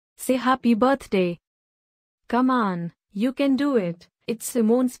Say happy birthday. Come on, you can do it. It's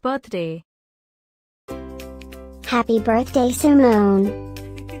Simone's birthday. Happy birthday, Simone.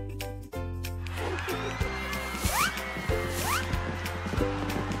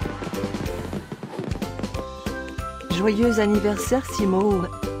 Joyeux anniversaire, Simone.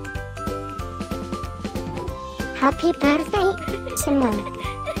 Happy birthday, Simone.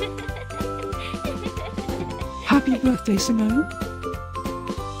 Happy birthday, Simone.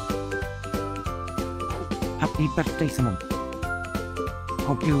 Happy birthday, Simone.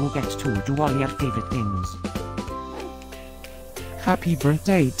 Hope you get to do all your favorite things. Happy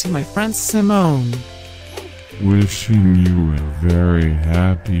birthday to my friend Simone. Wishing you a very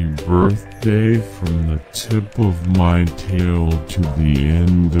happy birthday from the tip of my tail to the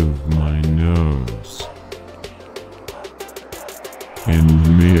end of my nose.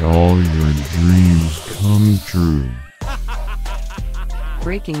 And may all your dreams come true.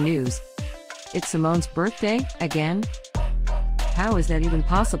 Breaking news. It's Simone's birthday, again? How is that even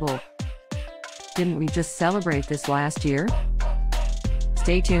possible? Didn't we just celebrate this last year?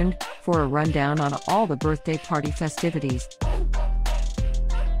 Stay tuned for a rundown on all the birthday party festivities.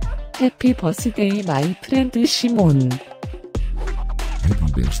 Happy birthday, my friend Simone.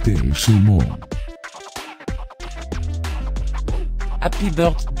 Happy birthday, Simone. Happy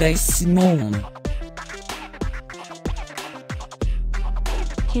birthday, Simone.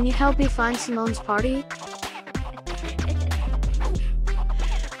 Can you help me find Simone's party?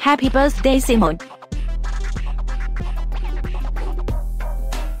 Happy birthday, Simone.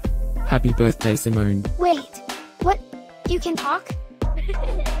 Happy birthday, Simone. Wait, what? You can talk?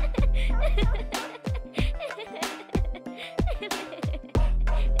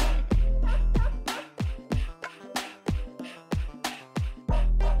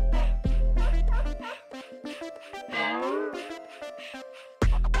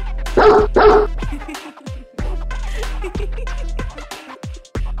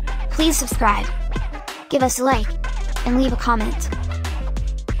 Please subscribe, give us a like, and leave a comment.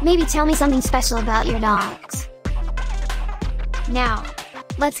 Maybe tell me something special about your dogs. Now,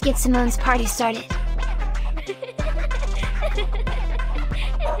 let's get Simone's party started.